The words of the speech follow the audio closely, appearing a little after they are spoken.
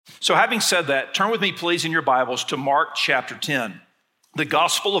So having said that, turn with me, please, in your Bibles to Mark chapter 10. The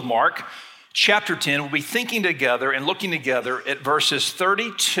Gospel of Mark chapter 10, we'll be thinking together and looking together at verses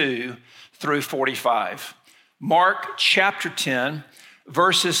 32 through 45. Mark chapter 10,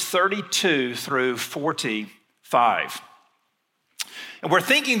 verses 32 through 45. And we're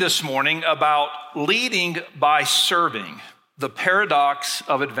thinking this morning about leading by serving, the paradox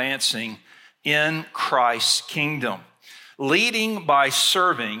of advancing in Christ's kingdom. Leading by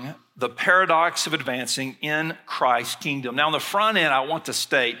serving, the paradox of advancing in Christ's kingdom. Now, on the front end, I want to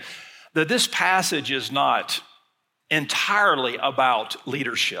state that this passage is not entirely about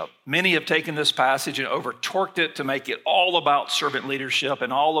leadership. Many have taken this passage and over-torqued it to make it all about servant leadership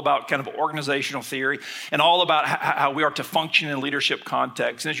and all about kind of organizational theory and all about how we are to function in leadership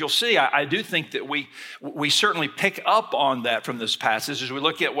context. And as you'll see, I do think that we certainly pick up on that from this passage as we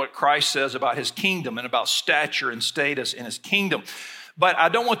look at what Christ says about his kingdom and about stature and status in his kingdom. But I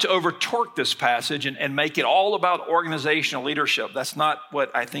don't want to over-torque this passage and make it all about organizational leadership. That's not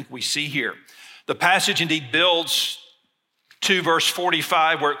what I think we see here. The passage indeed builds to verse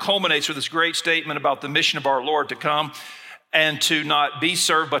 45, where it culminates with this great statement about the mission of our Lord to come and to not be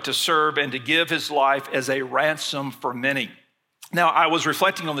served, but to serve and to give his life as a ransom for many. Now, I was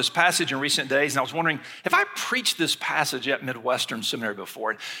reflecting on this passage in recent days, and I was wondering, have I preached this passage at Midwestern Seminary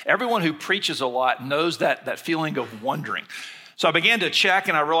before? Everyone who preaches a lot knows that feeling of wondering. So I began to check,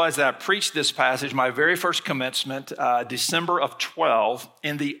 and I realized that I preached this passage, my very first commencement, December of 12,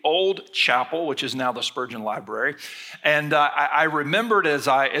 in the old chapel, which is now the Spurgeon Library. And I remembered as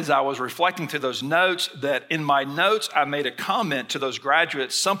I was reflecting through those notes that in my notes, I made a comment to those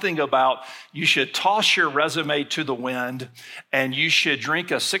graduates, something about you should toss your resume to the wind, and you should drink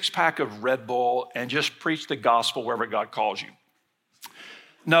a 6-pack of Red Bull and just preach the gospel wherever God calls you.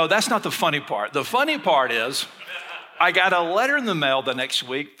 No, that's not the funny part. The funny part is, I got a letter in the mail the next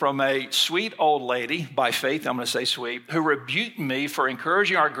week from a sweet old lady, by faith, I'm going to say sweet, who rebuked me for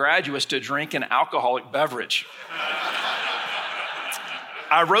encouraging our graduates to drink an alcoholic beverage.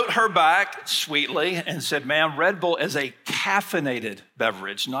 I wrote her back sweetly and said, ma'am, Red Bull is a caffeinated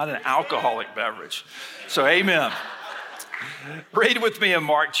beverage, not an alcoholic beverage. So amen. Read with me in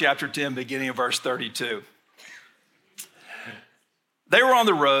Mark chapter 10, beginning of verse 32. They were on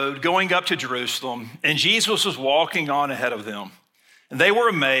the road going up to Jerusalem, and Jesus was walking on ahead of them. And they were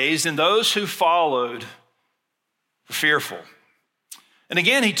amazed, and those who followed were fearful. And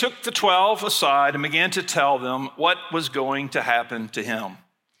again, he took the 12 aside and began to tell them what was going to happen to him,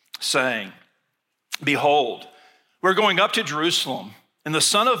 saying, behold, we're going up to Jerusalem, and the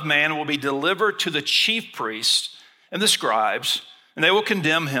Son of Man will be delivered to the chief priests and the scribes, and they will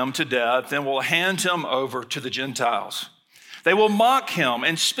condemn him to death and will hand him over to the Gentiles. They will mock him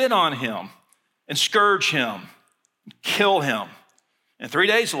and spit on him and scourge him, and kill him. And 3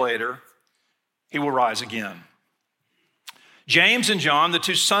 days later, he will rise again. James and John, the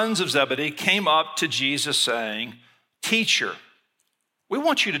two sons of Zebedee, came up to Jesus saying, Teacher, we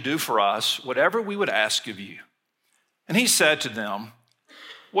want you to do for us whatever we would ask of you. And he said to them,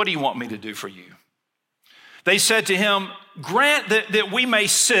 what do you want me to do for you? They said to him, grant that we may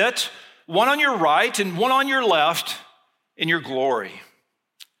sit, one on your right and one on your left, in your glory.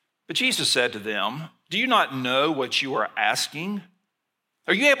 But Jesus said to them, do you not know what you are asking?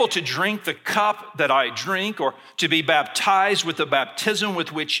 Are you able to drink the cup that I drink, or to be baptized with the baptism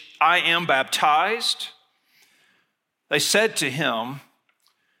with which I am baptized? They said to him,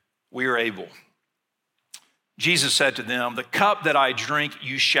 we are able. Jesus said to them, the cup that I drink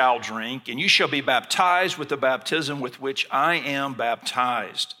you shall drink, and you shall be baptized with the baptism with which I am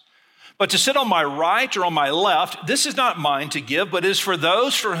baptized. But to sit on my right or on my left, this is not mine to give, but is for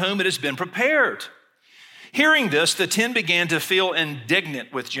those for whom it has been prepared. Hearing this, the 10 began to feel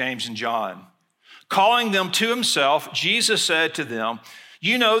indignant with James and John. Calling them to himself, Jesus said to them,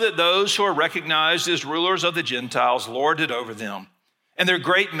 you know that those who are recognized as rulers of the Gentiles lord it over them, and their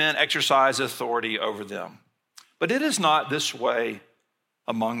great men exercise authority over them. But it is not this way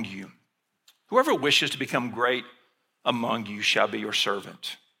among you. Whoever wishes to become great among you shall be your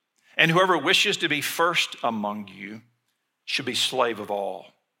servant. And whoever wishes to be first among you should be slave of all.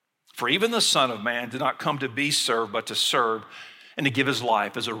 For even the Son of Man did not come to be served, but to serve and to give his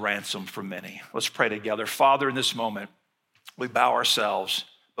life as a ransom for many. Let's pray together. Father, in this moment, we bow ourselves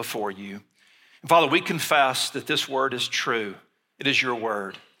before you. And Father, we confess that this word is true. It is your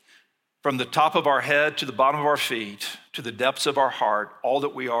word. From the top of our head to the bottom of our feet, to the depths of our heart, all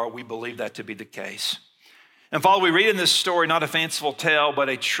that we are, we believe that to be the case. And Father, we read in this story not a fanciful tale, but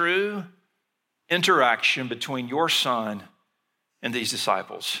a true interaction between your Son and these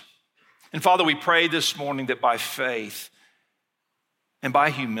disciples. And Father, we pray this morning that by faith, and by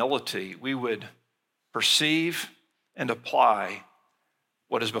humility, we would perceive and apply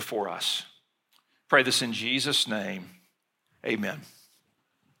what is before us. Pray this in Jesus' name. Amen.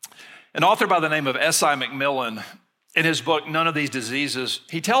 An author by the name of S.I. McMillan, in his book, None of These Diseases,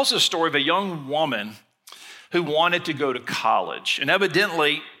 he tells the story of a young woman who wanted to go to college. And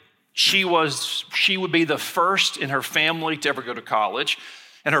evidently, she would be the first in her family to ever go to college.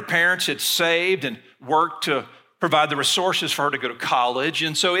 And her parents had saved and worked to provide the resources for her to go to college.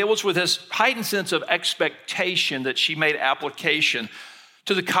 And so it was with this heightened sense of expectation that she made application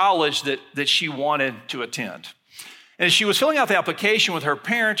to the college that she wanted to attend. And as she was filling out the application with her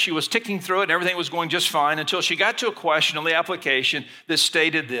parents, she was ticking through it and everything was going just fine until she got to a question on the application that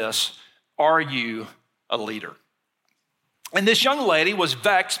stated this: are you a leader? And this young lady was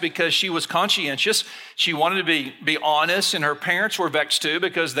vexed because she was conscientious. She wanted to be honest, and her parents were vexed too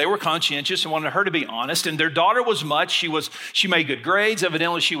because they were conscientious and wanted her to be honest. And their daughter was much. She made good grades.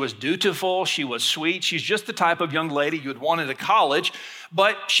 Evidently, she was dutiful. She was sweet. She's just the type of young lady you would want at a college,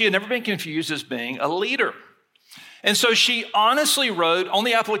 but she had never been confused as being a leader. And so she honestly wrote on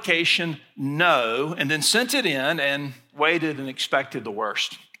the application, no, and then sent it in and waited and expected the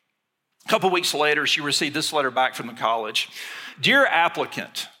worst. A couple weeks later, she received this letter back from the college. Dear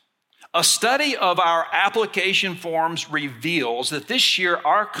applicant, a study of our application forms reveals that this year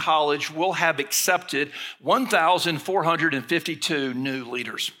our college will have accepted 1,452 new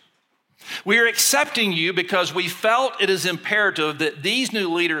leaders. We are accepting you because we felt it is imperative that these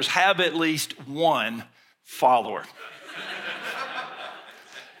new leaders have at least one follower.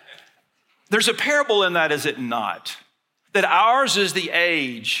 There's a parable in that, is it not? That ours is the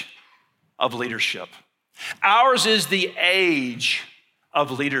age of leadership. Ours is the age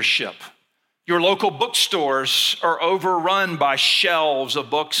of leadership. Your local bookstores are overrun by shelves of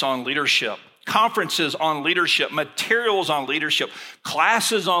books on leadership, conferences on leadership, materials on leadership,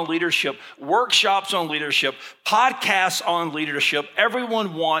 classes on leadership, workshops on leadership, podcasts on leadership.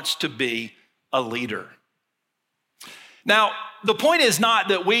 Everyone wants to be a leader. Now, the point is not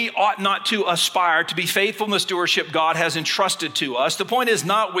that we ought not to aspire to be faithful in the stewardship God has entrusted to us. The point is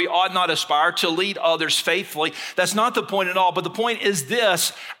not we ought not aspire to lead others faithfully. That's not the point at all. But the point is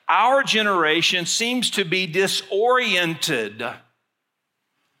this: our generation seems to be disoriented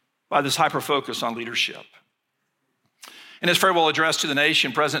by this hyper-focus on leadership. In his farewell address to the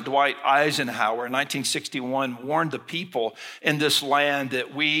nation, President Dwight Eisenhower in 1961 warned the people in this land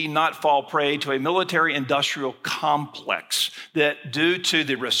that we not fall prey to a military-industrial complex that due to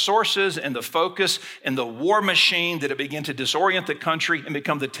the resources and the focus and the war machine that it began to disorient the country and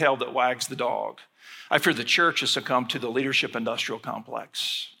become the tail that wags the dog. I fear the church has succumbed to the leadership industrial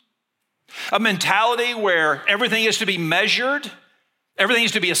complex. A mentality where everything is to be measured, everything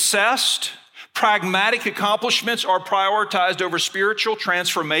is to be assessed, pragmatic accomplishments are prioritized over spiritual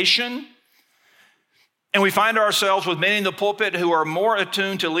transformation. And we find ourselves with many in the pulpit who are more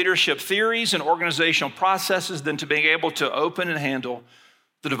attuned to leadership theories and organizational processes than to being able to open and handle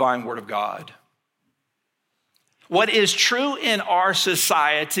the divine word of God. What is true in our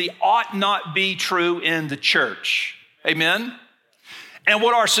society ought not be true in the church. Amen? And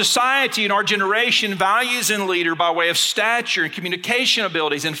what our society and our generation values in leader by way of stature and communication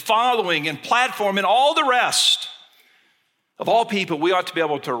abilities and following and platform and all the rest, of all people, we ought to be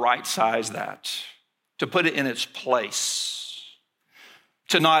able to right-size that, to put it in its place,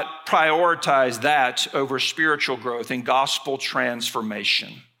 to not prioritize that over spiritual growth and gospel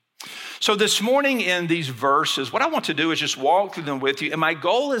transformation. So this morning in these verses, what I want to do is just walk through them with you. And my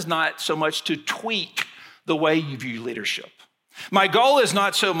goal is not so much to tweak the way you view leadership. My goal is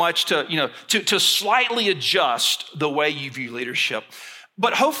not so much to slightly adjust the way you view leadership,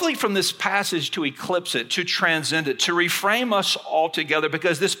 but hopefully from this passage to eclipse it, to transcend it, to reframe us all together,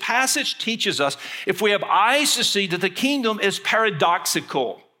 because this passage teaches us, if we have eyes to see, that the kingdom is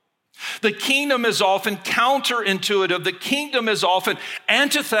paradoxical. The kingdom is often counterintuitive. The kingdom is often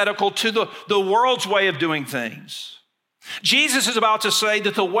antithetical to the world's way of doing things. Jesus is about to say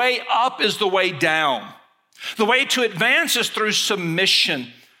that the way up is the way down. The way to advance is through submission.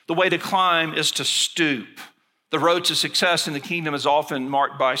 The way to climb is to stoop. The road to success in the kingdom is often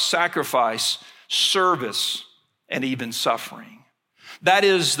marked by sacrifice, service, and even suffering. That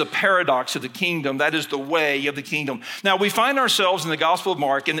is the paradox of the kingdom. That is the way of the kingdom. Now, we find ourselves in the Gospel of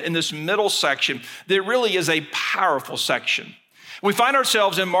Mark in this middle section that really is a powerful section. We find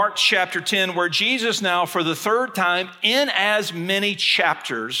ourselves in Mark chapter 10, where Jesus now, for the third time in as many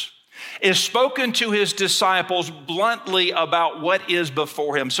chapters, is spoken to his disciples bluntly about what is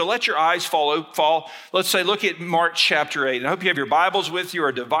before him. So let your eyes fall. Let's say, look at Mark chapter 8. And I hope you have your Bibles with you or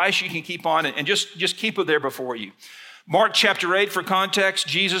a device you can keep on and just keep it there before you. Mark chapter 8, for context,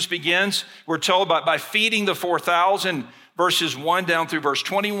 Jesus begins, we're told, by feeding the 4,000, verses 1 down through verse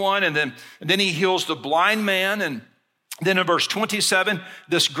 21, and then he heals the blind man, and then in verse 27,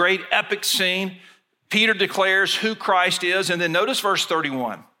 this great epic scene, Peter declares who Christ is, and then notice verse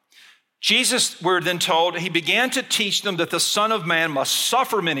 31. Jesus, we're then told, he began to teach them that the Son of Man must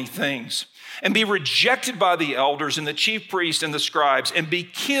suffer many things and be rejected by the elders and the chief priests and the scribes and be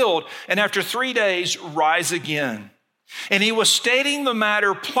killed, and after 3 days rise again. And he was stating the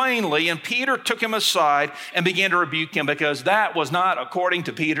matter plainly, and Peter took him aside and began to rebuke him because that was not according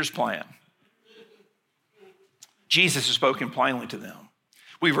to Peter's plan. Jesus has spoken plainly to them.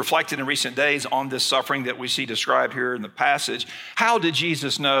 We've reflected in recent days on this suffering that we see described here in the passage. How did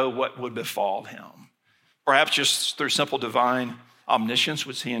Jesus know what would befall him? Perhaps just through simple divine omniscience,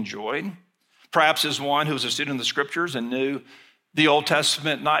 which he enjoyed. Perhaps as one who was a student of the scriptures and knew the Old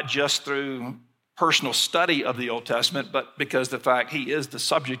Testament not just through personal study of the Old Testament, but because the fact he is the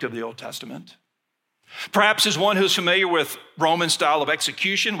subject of the Old Testament. Perhaps as one who's familiar with Roman style of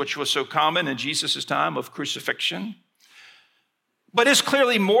execution, which was so common in Jesus' time of crucifixion. But it's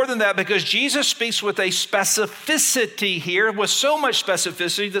clearly more than that because Jesus speaks with a specificity here, with so much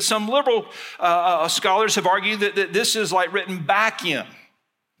specificity that some liberal scholars have argued that this is like written back in.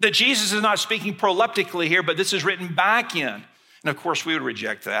 That Jesus is not speaking proleptically here, but this is written back in. And of course, we would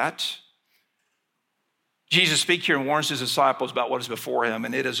reject that. Jesus speaks here and warns his disciples about what is before him,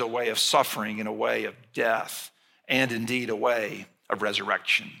 and it is a way of suffering and a way of death, and indeed a way of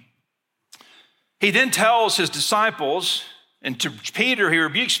resurrection. He then tells his disciples, and to Peter, he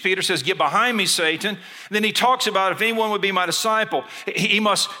rebukes Peter, says, "Get behind me, Satan." And then he talks about if anyone would be my disciple, he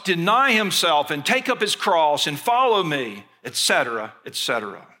must deny himself and take up his cross and follow me, etc.,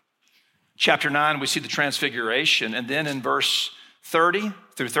 etc. Chapter 9, we see the transfiguration. And then in verse 30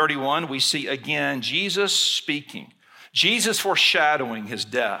 through 31, we see again Jesus speaking, Jesus foreshadowing his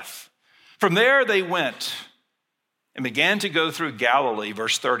death. From there they went and began to go through Galilee,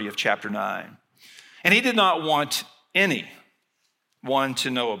 verse 30 of chapter 9. And he did not want anyone to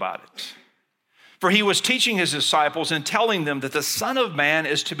know about it. For he was teaching his disciples and telling them that the Son of Man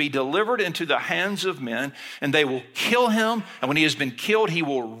is to be delivered into the hands of men, and they will kill him. And when he has been killed, he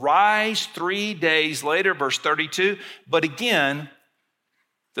will rise 3 days later, verse 32. But again,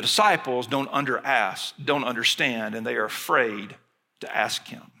 the disciples don't understand, and they are afraid to ask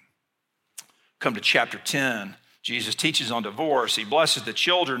him. Come to chapter 10. Jesus teaches on divorce. He blesses the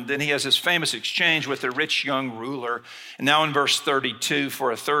children. Then he has this famous exchange with the rich young ruler. And now in verse 32,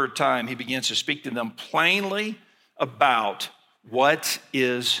 for a third time, he begins to speak to them plainly about what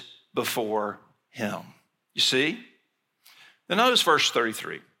is before him. You see? Then notice verse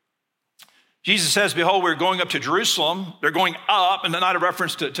 33. Jesus says, behold, we're going up to Jerusalem. They're going up, and not a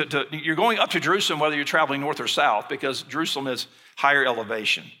reference to you're going up to Jerusalem whether you're traveling north or south, because Jerusalem is higher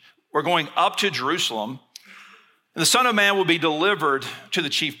elevation. We're going up to Jerusalem. And the Son of Man will be delivered to the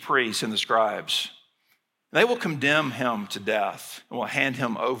chief priests and the scribes. They will condemn him to death and will hand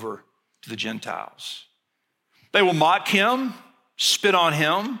him over to the Gentiles. They will mock him, spit on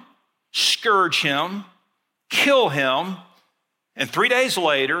him, scourge him, kill him, and 3 days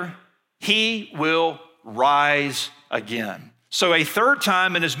later, he will rise again. So a third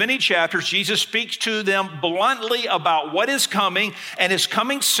time in as many chapters, Jesus speaks to them bluntly about what is coming and is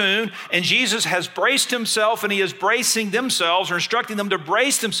coming soon. And Jesus has braced himself and he is bracing themselves or instructing them to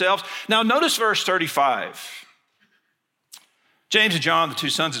brace themselves. Now notice verse 35. James and John, the two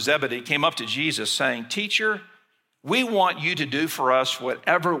sons of Zebedee, came up to Jesus saying, "Teacher, we want you to do for us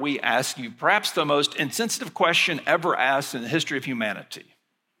whatever we ask you." Perhaps the most insensitive question ever asked in the history of humanity.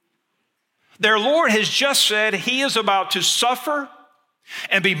 Their Lord has just said he is about to suffer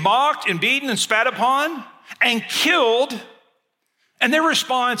and be mocked and beaten and spat upon and killed. And their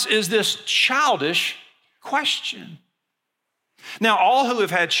response is this childish question. Now, all who have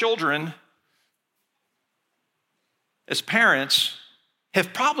had children as parents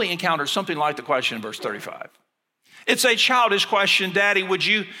have probably encountered something like the question in verse 35. It's a childish question. Daddy, would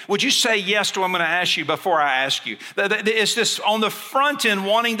you say yes to what I'm going to ask you before I ask you? It's this on the front end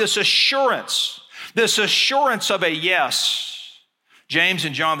wanting this assurance of a yes. James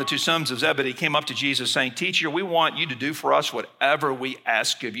and John, the two sons of Zebedee, came up to Jesus saying, "Teacher, we want you to do for us whatever we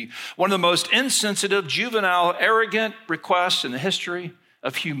ask of you." One of the most insensitive, juvenile, arrogant requests in the history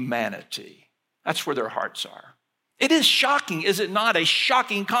of humanity. That's where their hearts are. It is shocking, is it not? A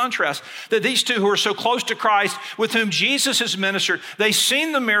shocking contrast that these two who are so close to Christ, with whom Jesus has ministered, they've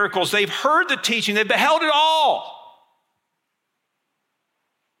seen the miracles, they've heard the teaching, they've beheld it all.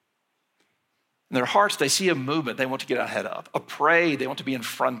 In their hearts, they see a movement they want to get ahead of, a parade they want to be in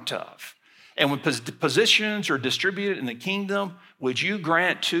front of. And when positions are distributed in the kingdom, would you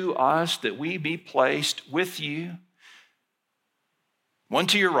grant to us that we be placed with you, one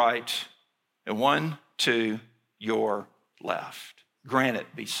to your right and one to your left? Grant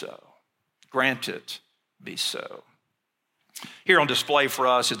it be so. Grant it be so. Here on display for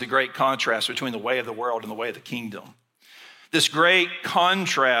us is the great contrast between the way of the world and the way of the kingdom. This great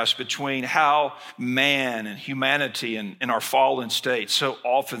contrast between how man and humanity and our fallen state so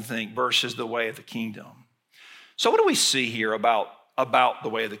often think versus the way of the kingdom. So what do we see here about the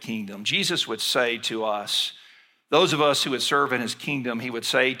way of the kingdom? Jesus would say to us, those of us who would serve in his kingdom, he would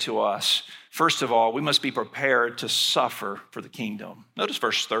say to us, first of all, we must be prepared to suffer for the kingdom. Notice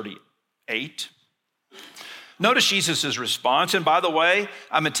verse 38. Notice Jesus' response. And by the way,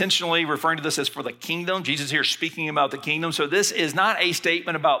 I'm intentionally referring to this as for the kingdom. Jesus here speaking about the kingdom. So this is not a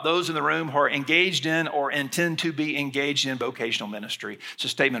statement about those in the room who are engaged in or intend to be engaged in vocational ministry. It's a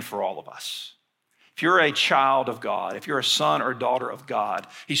statement for all of us. If you're a child of God, if you're a son or daughter of God,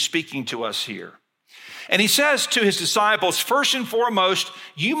 he's speaking to us here. And he says to his disciples, first and foremost,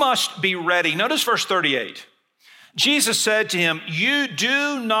 you must be ready. Notice verse 38. Jesus said to him, you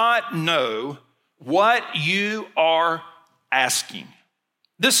do not know what you are asking.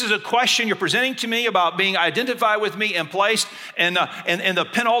 This is a question you're presenting to me about being identified with me and placed in the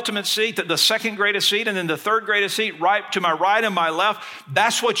penultimate seat, the second greatest seat, and then the third greatest seat, right to my right and my left.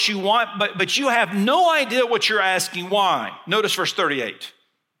 That's what you want, but you have no idea what you're asking. Why? Notice verse 38. It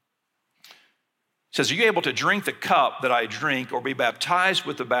says, are you able to drink the cup that I drink or be baptized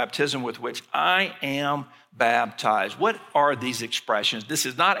with the baptism with which I am baptized? What are these expressions? This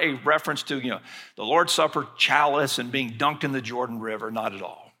is not a reference to, the Lord's Supper chalice and being dunked in the Jordan River, not at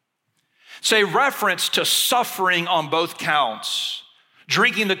all. It's a reference to suffering on both counts.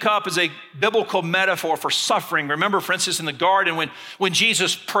 Drinking the cup is a biblical metaphor for suffering. Remember, for instance, in the garden when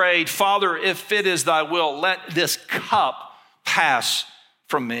Jesus prayed, Father, if it is thy will, let this cup pass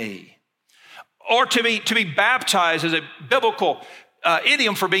from me. Or to be baptized is a biblical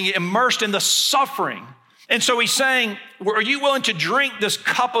idiom for being immersed in the suffering. And so he's saying, are you willing to drink this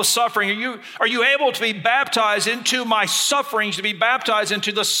cup of suffering? Are you able to be baptized into my sufferings, to be baptized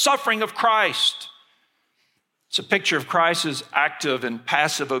into the suffering of Christ? It's a picture of Christ's active and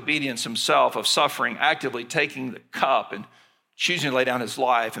passive obedience himself, of suffering, actively taking the cup and choosing to lay down his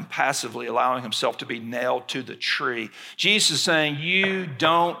life, and passively allowing himself to be nailed to the tree. Jesus is saying, you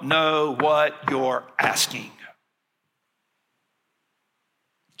don't know what you're asking.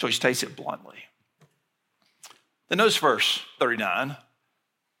 So he states it bluntly. Then notice verse 39.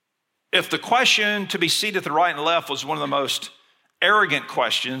 If the question to be seated at the right and left was one of the most arrogant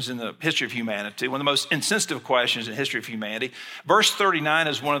questions in the history of humanity, one of the most insensitive questions in the history of humanity, verse 39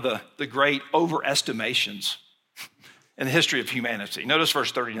 is one of the great overestimations in the history of humanity. Notice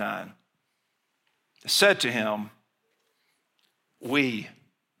verse 39. It said to him, we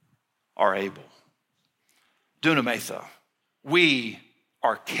are able. Dunamitha. We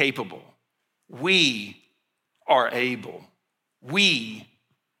are capable. We are able. We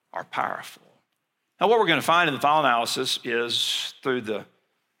are powerful. Now, what we're going to find in the final analysis is through the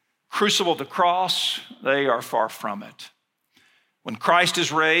crucible of the cross, they are far from it. When Christ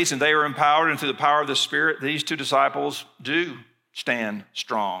is raised and they are empowered and through the power of the Spirit, these two disciples do stand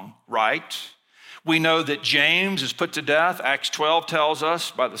strong, right? We know that James is put to death, Acts 12 tells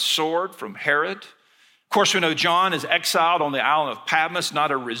us, by the sword from Herod. Of course, we know John is exiled on the island of Patmos, not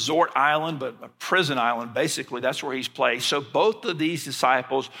a resort island, but a prison island. Basically, that's where he's placed. So both of these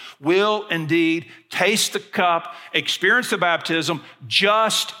disciples will indeed taste the cup, experience the baptism,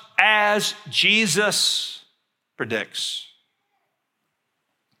 just as Jesus predicts.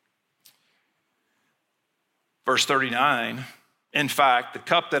 Verse 39, in fact, the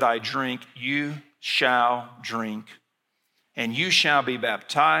cup that I drink, you shall drink, and you shall be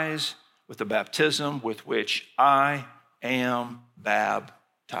baptized with the baptism with which I am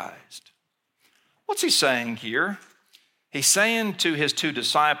baptized. What's he saying here? He's saying to his two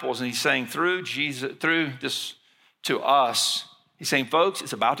disciples, and he's saying through Jesus, through this to us, he's saying, folks,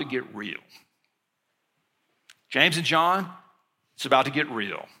 it's about to get real. James and John, it's about to get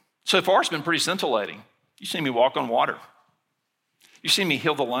real. So far, it's been pretty scintillating. You see me walk on water. You see me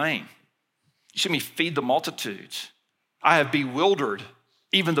heal the lame. You see me feed the multitudes. I have bewildered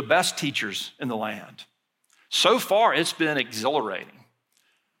even the best teachers in the land. So far, it's been exhilarating.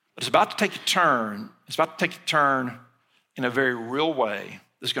 But it's about to take a turn. It's about to take a turn in a very real way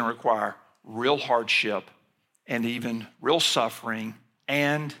that's going to require real hardship and even real suffering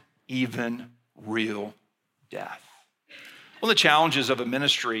and even real death. One of the challenges of a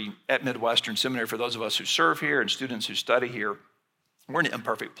ministry at Midwestern Seminary for those of us who serve here and students who study here We're in an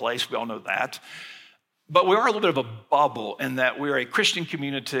imperfect place. We all know that. But we are a little bit of a bubble in that we're a Christian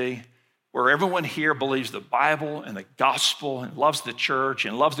community where everyone here believes the Bible and the gospel and loves the church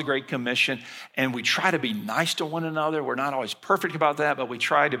and loves the Great Commission. And we try to be nice to one another. We're not always perfect about that, but we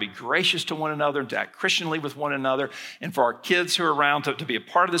try to be gracious to one another and to act Christianly with one another. And for our kids who are around to be a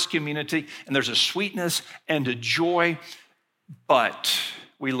part of this community. And there's a sweetness and a joy. But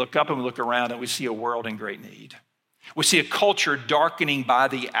we look up and we look around and we see a world in great need. We see a culture darkening by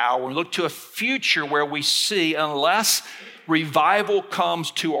the hour. We look to a future where we see, unless revival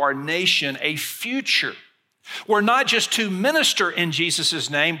comes to our nation, a future where not just to minister in Jesus'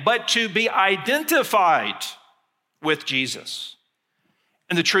 name, but to be identified with Jesus.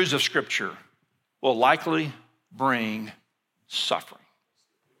 And the truths of Scripture will likely bring suffering.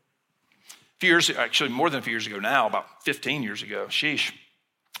 A few years, actually more than a few years ago now, about 15 years ago,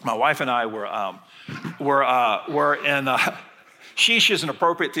 my wife and I were in, sheesh is an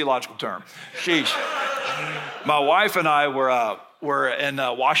appropriate theological term. Sheesh. My wife and I were in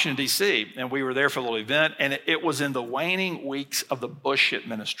Washington, D.C., and we were there for a little event, and it was in the waning weeks of the Bush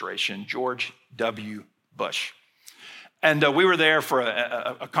administration, George W. Bush. And we were there for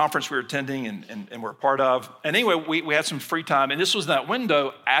a conference we were attending and we're a part of. And anyway, we had some free time. And this was that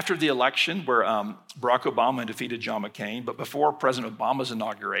window after the election where Barack Obama had defeated John McCain, but before President Obama's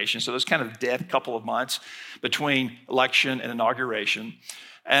inauguration. So there's kind of dead couple of months between election and inauguration.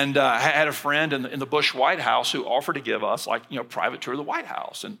 And I had a friend in the Bush White House who offered to give us private tour of the White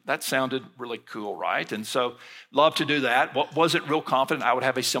House. And that sounded really cool, right? And so loved to do that. Wasn't real confident I would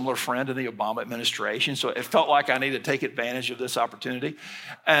have a similar friend in the Obama administration. So it felt like I needed to take advantage of this opportunity.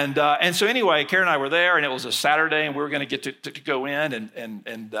 And so anyway, Karen and I were there, and it was a Saturday, and we were going to get to go in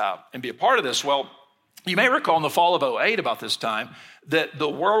and be a part of this. Well, you may recall in the fall of 2008, about this time, that the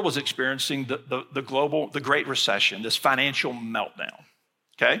world was experiencing the Great Recession, this financial meltdown.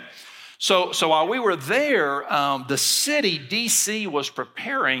 Okay, so while we were there, the city, D.C., was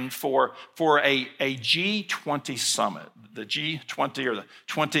preparing for a G20 summit. The G20 are the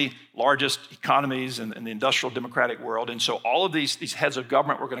 20 largest economies in the industrial democratic world. And so all of these heads of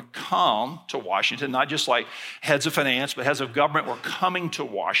government were going to come to Washington, not just like heads of finance, but heads of government were coming to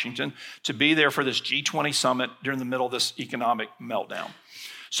Washington to be there for this G20 summit during the middle of this economic meltdown.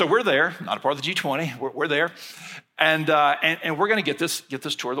 So we're there, not a part of the G20, we're there, and we're going to get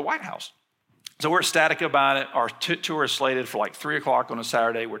this tour of the White House. So we're ecstatic about it. Our tour is slated for like 3 o'clock on a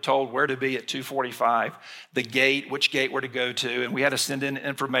Saturday. We're told where to be at 2:45, which gate we're to go to, and we had to send in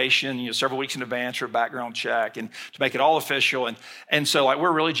information, several weeks in advance for a background check and to make it all official. And so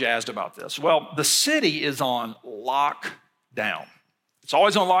we're really jazzed about this. Well, the city is on lockdown. It's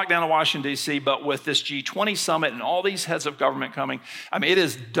always on lockdown in Washington, D.C., but with this G20 summit and all these heads of government coming, it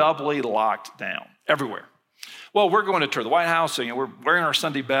is doubly locked down everywhere. Well, we're going to tour the White House, so we're wearing our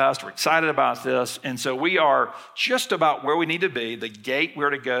Sunday best. We're excited about this, and so we are just about where we need to be, the gate we're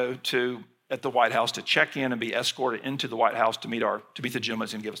to go to at the White House to check in and be escorted into the White House to meet the gentleman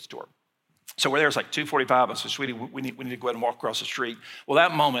who's going to give us the tour. So we're there. It's like 2:45. I said, "Sweetie, we need to go ahead and walk across the street." Well,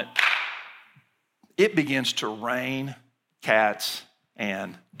 that moment, it begins to rain cats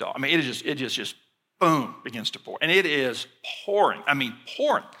and dogs. It just boom begins to pour, and it is pouring.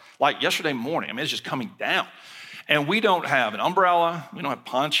 Pouring like yesterday morning. It's just coming down, and we don't have an umbrella. We don't have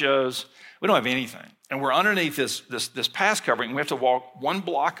ponchos. We don't have anything, and we're underneath this pass covering. And we have to walk 1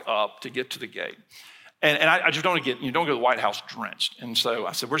 block up to get to the gate, and I just don't want to don't go to the White House drenched. And so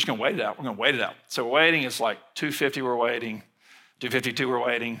I said, we're just going to wait it out. We're going to wait it out. So we're waiting. It's like 2:50. We're waiting. 2:52. We're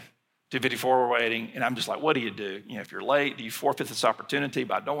waiting. 2:54, we're waiting, and I'm just like, what do you do? If you're late, do you forfeit this opportunity?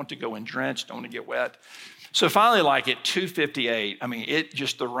 But I don't want to go in drenched, don't want to get wet. So finally, like at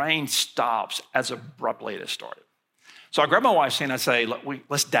 2:58, the rain stops as abruptly as it started. So I grab my wife's hand and I say,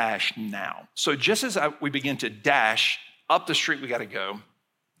 let's dash now. So just as we begin to dash up the street we got to go,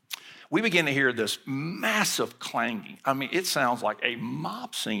 we begin to hear this massive clanging. It sounds like a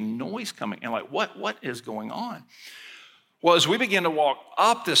mopsing noise coming, and what is going on? Well, as we begin to walk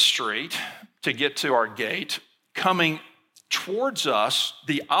up the street to get to our gate, coming towards us,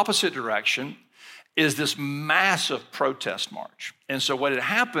 the opposite direction, is this massive protest march. And so what had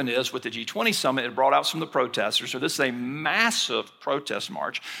happened is with the G20 summit, it brought out some of the protesters. So this is a massive protest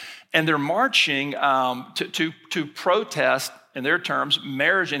march. And they're marching to protest, in their terms,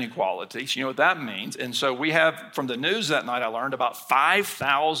 marriage inequality. So you know what that means. And so we have, from the news that night, I learned about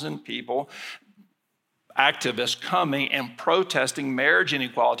 5,000 people, activists coming and protesting marriage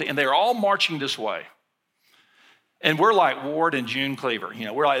inequality, and they're all marching this way. And we're like Ward and June Cleaver.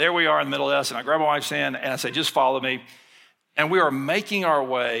 We're like, there we are in the middle of this, and I grab my wife's hand, and I say, just follow me. And we are making our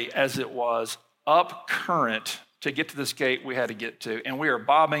way, as it was, up current to get to this gate we had to get to. And we are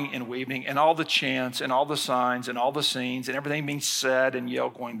bobbing and weaving, and all the chants and all the signs and all the scenes and everything being said and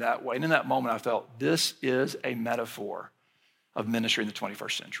yelled going that way. And in that moment, I felt this is a metaphor of ministry in the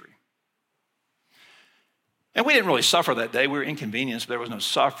 21st century. And we didn't really suffer that day. We were inconvenienced, but there was no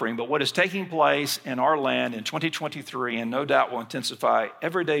suffering. But what is taking place in our land in 2023, and no doubt will intensify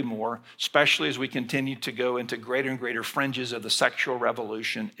every day more, especially as we continue to go into greater and greater fringes of the sexual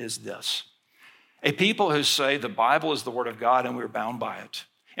revolution, is this. A people who say the Bible is the word of God and we're bound by it.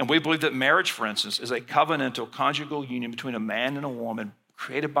 And we believe that marriage, for instance, is a covenantal conjugal union between a man and a woman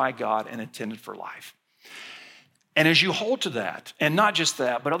created by God and intended for life. And as you hold to that, and not just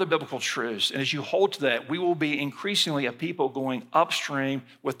that, but other biblical truths, and as you hold to that, we will be increasingly a people going upstream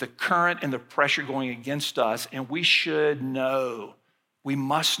with the current and the pressure going against us. And we should know, we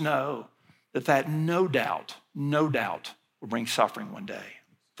must know that no doubt will bring suffering one day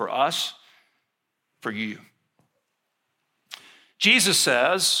for us, for you. Jesus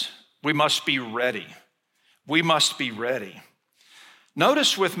says we must be ready. We must be ready.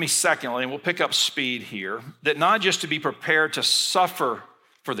 Notice with me, secondly, and we'll pick up speed here, that not just to be prepared to suffer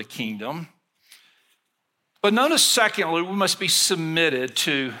for the kingdom, but notice, secondly, we must be submitted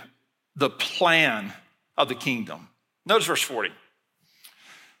to the plan of the kingdom. Notice verse 40.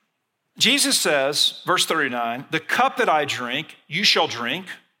 Jesus says, verse 39, the cup that I drink, you shall drink.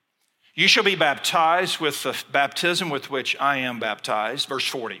 You shall be baptized with the baptism with which I am baptized. Verse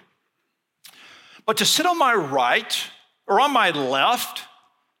 40. But to sit on my right or on my left,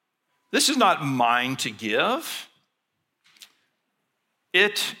 this is not mine to give.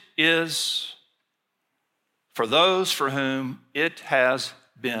 It is for those for whom it has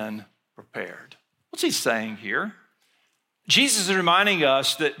been prepared. What's he saying here? Jesus is reminding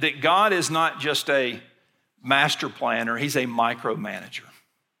us that God is not just a master planner, he's a micromanager.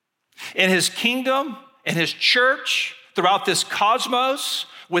 In his kingdom, in his church, throughout this cosmos,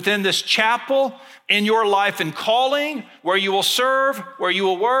 within this chapel, in your life and calling, where you will serve, where you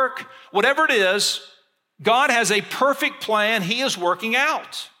will work, whatever it is, God has a perfect plan he is working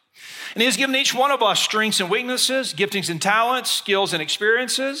out. And he has given each one of us strengths and weaknesses, giftings and talents, skills and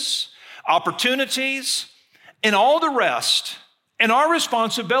experiences, opportunities, and all the rest. And our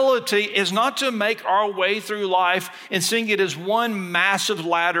responsibility is not to make our way through life and seeing it as one massive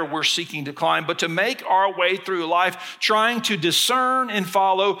ladder we're seeking to climb, but to make our way through life trying to discern and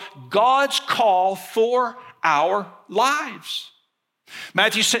follow God's call for our lives.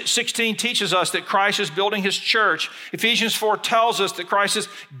 Matthew 16 teaches us that Christ is building his church. Ephesians 4 tells us that Christ has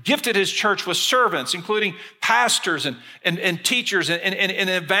gifted his church with servants, including pastors and teachers and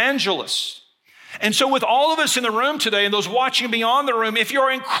evangelists. And so with all of us in the room today and those watching beyond the room, if you're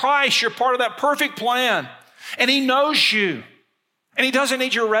in Christ, you're part of that perfect plan. And he knows you. And he doesn't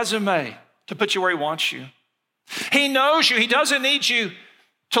need your resume to put you where he wants you. He knows you. He doesn't need you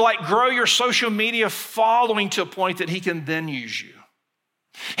to grow your social media following to a point that he can then use you.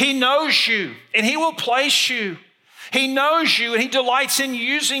 He knows you and he will place you. He knows you and he delights in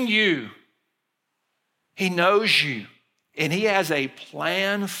using you. He knows you. And he has a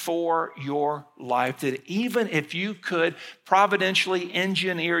plan for your life that even if you could providentially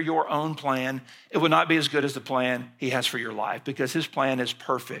engineer your own plan, it would not be as good as the plan he has for your life because his plan is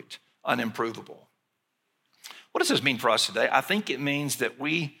perfect, unimprovable. What does this mean for us today? I think it means that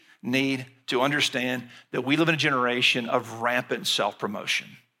we need to understand that we live in a generation of rampant self-promotion.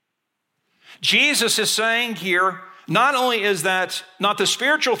 Jesus is saying here, not only is that not the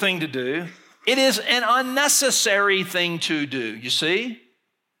spiritual thing to do, it is an unnecessary thing to do, you see?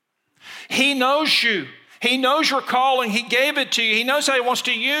 He knows you. He knows your calling. He gave it to you. He knows how he wants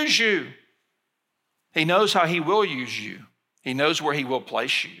to use you. He knows how he will use you. He knows where he will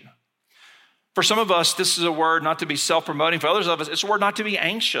place you. For some of us, this is a word not to be self-promoting. For others of us, it's a word not to be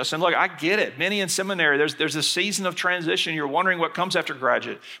anxious. And look, I get it. Many in seminary, there's a season of transition. You're wondering what comes after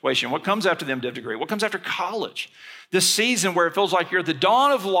graduation, what comes after the MDiv degree, what comes after college. This season where it feels like you're at the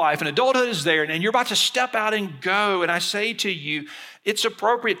dawn of life and adulthood is there and you're about to step out and go. And I say to you, it's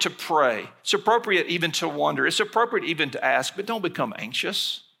appropriate to pray. It's appropriate even to wonder. It's appropriate even to ask, but don't become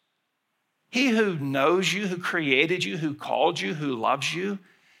anxious. He who knows you, who created you, who called you, who loves you,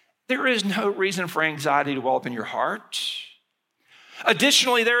 there is no reason for anxiety to well up in your heart.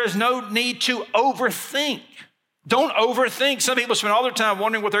 Additionally, there is no need to overthink. Don't overthink. Some people spend all their time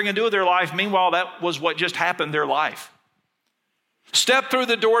wondering what they're going to do with their life. Meanwhile, that was what just happened in their life. Step through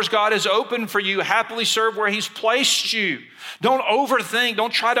the doors God has opened for you. Happily serve where he's placed you. Don't overthink.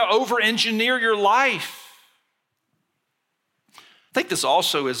 Don't try to over-engineer your life. I think this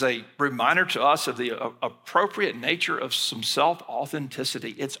also is a reminder to us of the appropriate nature of some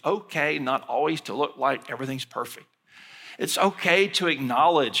self-authenticity. It's okay not always to look like everything's perfect. It's okay to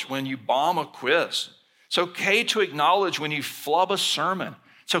acknowledge when you bomb a quiz. It's okay to acknowledge when you flub a sermon.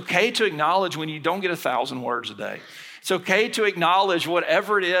 It's okay to acknowledge when you don't get 1,000 words a day. It's okay to acknowledge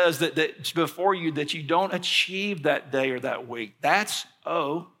whatever it is that's before you that you don't achieve that day or that week. That's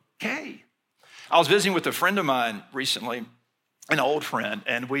okay. I was visiting with a friend of mine recently, an old friend,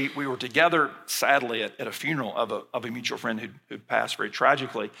 and we were together, sadly, at a funeral of a mutual friend who passed very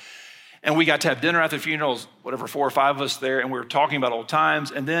tragically. And we got to have dinner at the funerals, whatever, 4 or 5 of us there, and we were talking about old times.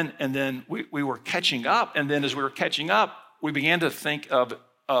 And then we were catching up. And then as we were catching up, we began to think of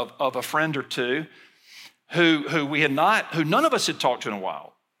a friend or two who none of us had talked to in a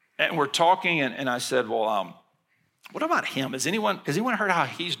while. And we're talking, and I said, well, what about him? Has anyone heard how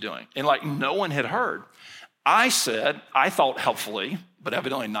he's doing? And like no one had heard. I said, I thought helpfully, but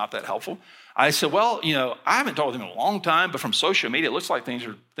evidently not that helpful. I said, well, I haven't talked with him in a long time, but from social media, it looks like things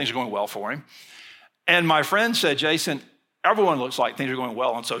are going well for him. And my friend said, Jason, everyone looks like things are going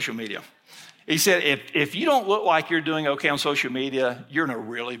well on social media. He said, if you don't look like you're doing okay on social media, you're in a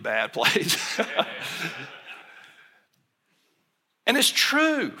really bad place. And it's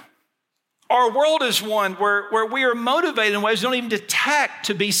true. Our world is one where we are motivated in ways we don't even detect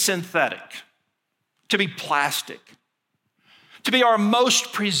to be synthetic, to be plastic, to be our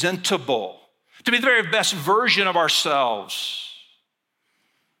most presentable, to be the very best version of ourselves.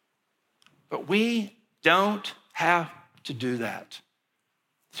 But we don't have to do that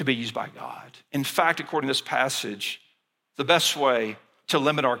to be used by God. In fact, according to this passage, the best way to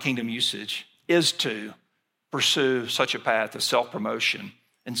limit our kingdom usage is to pursue such a path of self-promotion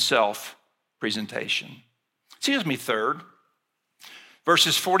and self-presentation. See with me, third,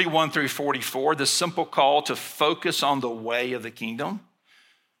 verses 41 through 44, the simple call to focus on the way of the kingdom.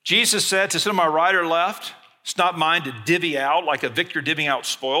 Jesus said, to sit on my right or left, it's not mine to divvy out like a victor divvying out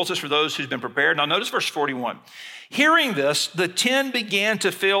spoils. It's for those who've been prepared. Now notice verse 41. Hearing this, the 10 began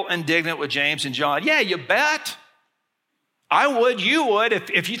to feel indignant with James and John. Yeah, you bet. I would, you would,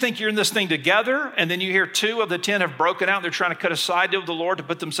 if you think you're in this thing together, and then you hear 2 of the 10 have broken out, and they're trying to cut a side deal with the Lord to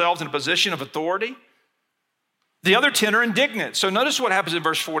put themselves in a position of authority. The other 10 are indignant. So notice what happens in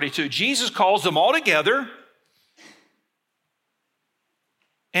verse 42. Jesus calls them all together,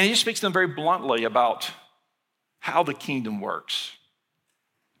 and he speaks to them very bluntly about how the kingdom works.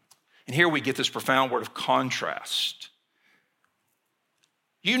 And here we get this profound word of contrast.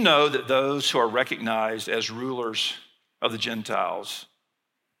 You know that those who are recognized as rulers of the Gentiles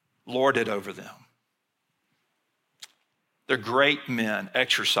lord it over them. Their great men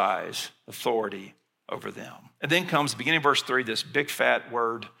exercise authority over them. And then comes, beginning of verse 3, this big fat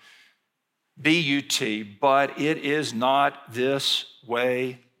word, B-U-T, but it is not this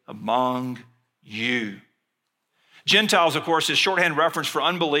way among you. Gentiles, of course, is shorthand reference for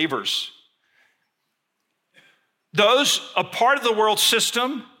unbelievers. Those a part of the world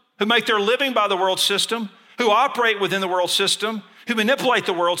system, who make their living by the world system, who operate within the world system, who manipulate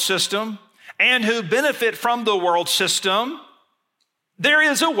the world system, and who benefit from the world system. There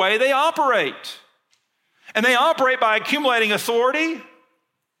is a way they operate. And they operate by accumulating authority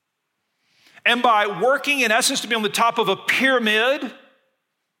and by working, in essence, to be on the top of a pyramid.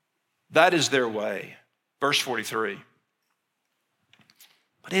 That is their way. Verse 43.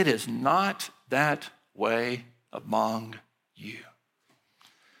 But it is not that way among you.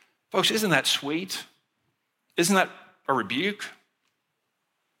 Folks, isn't that sweet? Isn't that a rebuke?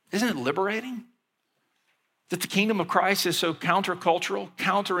 Isn't it liberating? That the kingdom of Christ is so countercultural,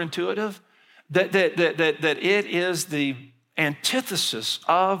 counterintuitive, that it is the antithesis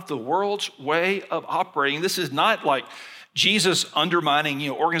of the world's way of operating. This is not like Jesus undermining,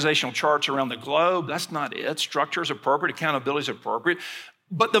 organizational charts around the globe. That's not it. Structure is appropriate. Accountability is appropriate.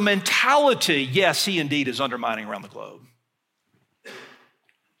 But the mentality, yes, he indeed is undermining around the globe.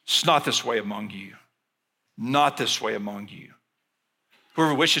 It's not this way among you. Not this way among you.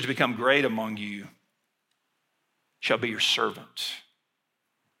 Whoever wishes to become great among you shall be your servant.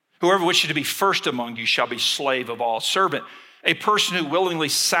 Whoever wishes to be first among you shall be slave of all. Servant, a person who willingly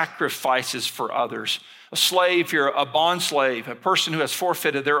sacrifices for others. A slave here, a bond slave, a person who has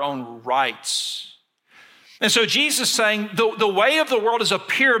forfeited their own rights. And so Jesus is saying the way of the world is a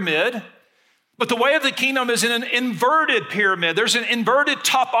pyramid, but the way of the kingdom is in an inverted pyramid. There's an inverted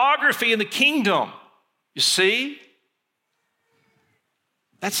topography in the kingdom. You see?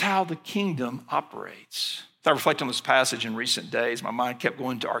 That's how the kingdom operates. As I reflect on this passage in recent days, my mind kept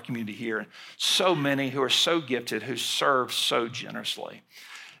going to our community here. And so many who are so gifted, who serve so generously.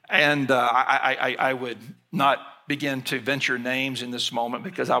 And I would not begin to venture names in this moment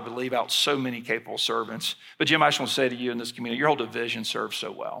because I would leave out so many capable servants. But Jim, I just want to say to you in this community, your whole division serves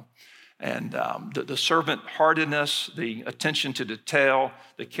so well. And the servant-heartedness, the attention to detail,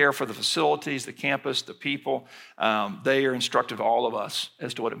 the care for the facilities, the campus, the people, they are instructive to all of us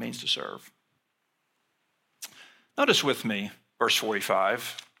as to what it means to serve. Notice with me, verse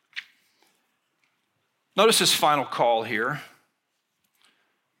 45. Notice his final call here.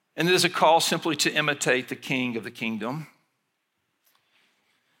 And it is a call simply to imitate the King of the kingdom.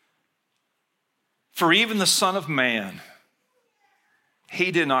 For even the Son of Man,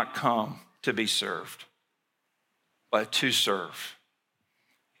 he did not come to be served, but to serve,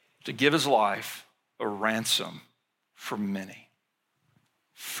 to give his life a ransom for many,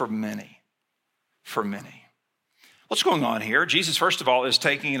 for many, for many. What's going on here? Jesus, first of all, is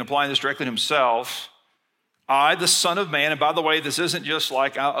taking and applying this directly to himself. I, the Son of Man, and by the way, this isn't just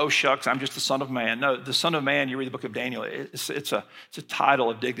like, oh shucks, I'm just the Son of Man. No, the Son of Man, you read the book of Daniel, it's a title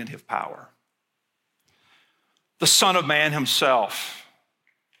of dignity of power. The Son of Man himself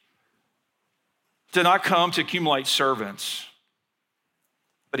did not come to accumulate servants,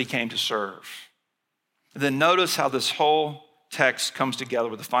 but he came to serve. And then notice how this whole text comes together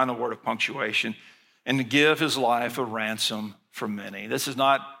with the final word of punctuation, and to give his life a ransom for many. This is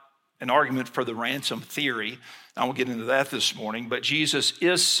not an argument for the ransom theory. I won't get into that this morning, but Jesus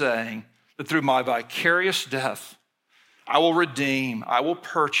is saying that through my vicarious death, I will redeem, I will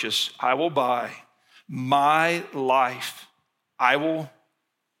purchase, I will buy my life. I will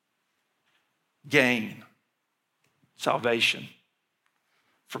gain salvation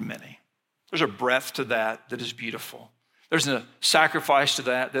for many. There's a breadth to that is beautiful. There's a sacrifice to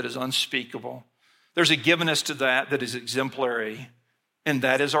that is unspeakable. There's a givenness to that is exemplary, and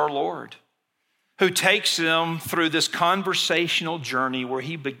that is our Lord, who takes them through this conversational journey where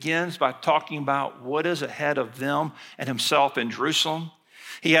he begins by talking about what is ahead of them and himself in Jerusalem.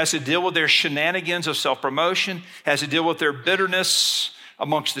 He has to deal with their shenanigans of self-promotion, has to deal with their bitterness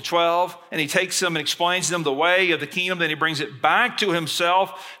amongst the 12, and he takes them and explains to them the way of the kingdom. Then he brings it back to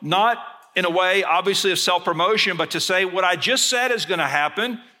himself, not in a way, obviously, of self-promotion, but to say what I just said is going to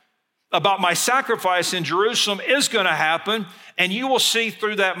happen about my sacrifice in Jerusalem is going to happen, and you will see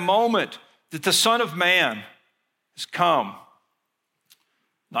through that moment that the Son of Man has come,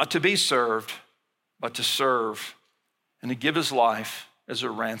 not to be served, but to serve and to give his life as a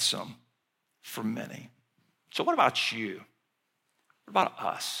ransom for many. So what about you? What about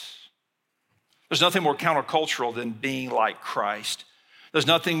us? There's nothing more countercultural than being like Christ. There's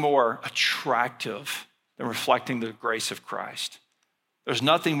nothing more attractive than reflecting the grace of Christ. There's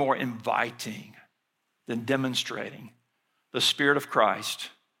nothing more inviting than demonstrating the Spirit of Christ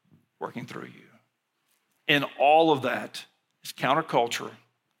working through you. And all of that is countercultural,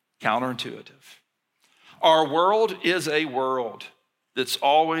 counterintuitive. Our world is a world that's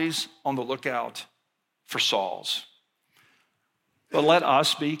always on the lookout for Sauls. But let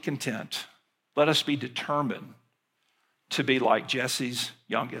us be content. Let us be determined to be like Jesse's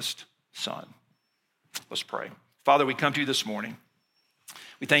youngest son. Let's pray. Father, we come to you this morning.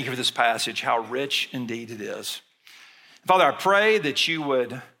 We thank you for this passage, how rich indeed it is. Father, I pray that you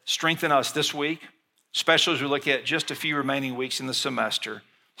would strengthen us this week, especially as we look at just a few remaining weeks in the semester.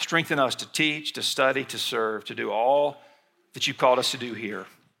 Strengthen us to teach, to study, to serve, to do all that you've called us to do here.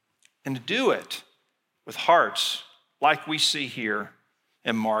 And to do it with hearts like we see here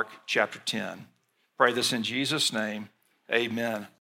in Mark chapter 10. Pray this in Jesus' name. Amen.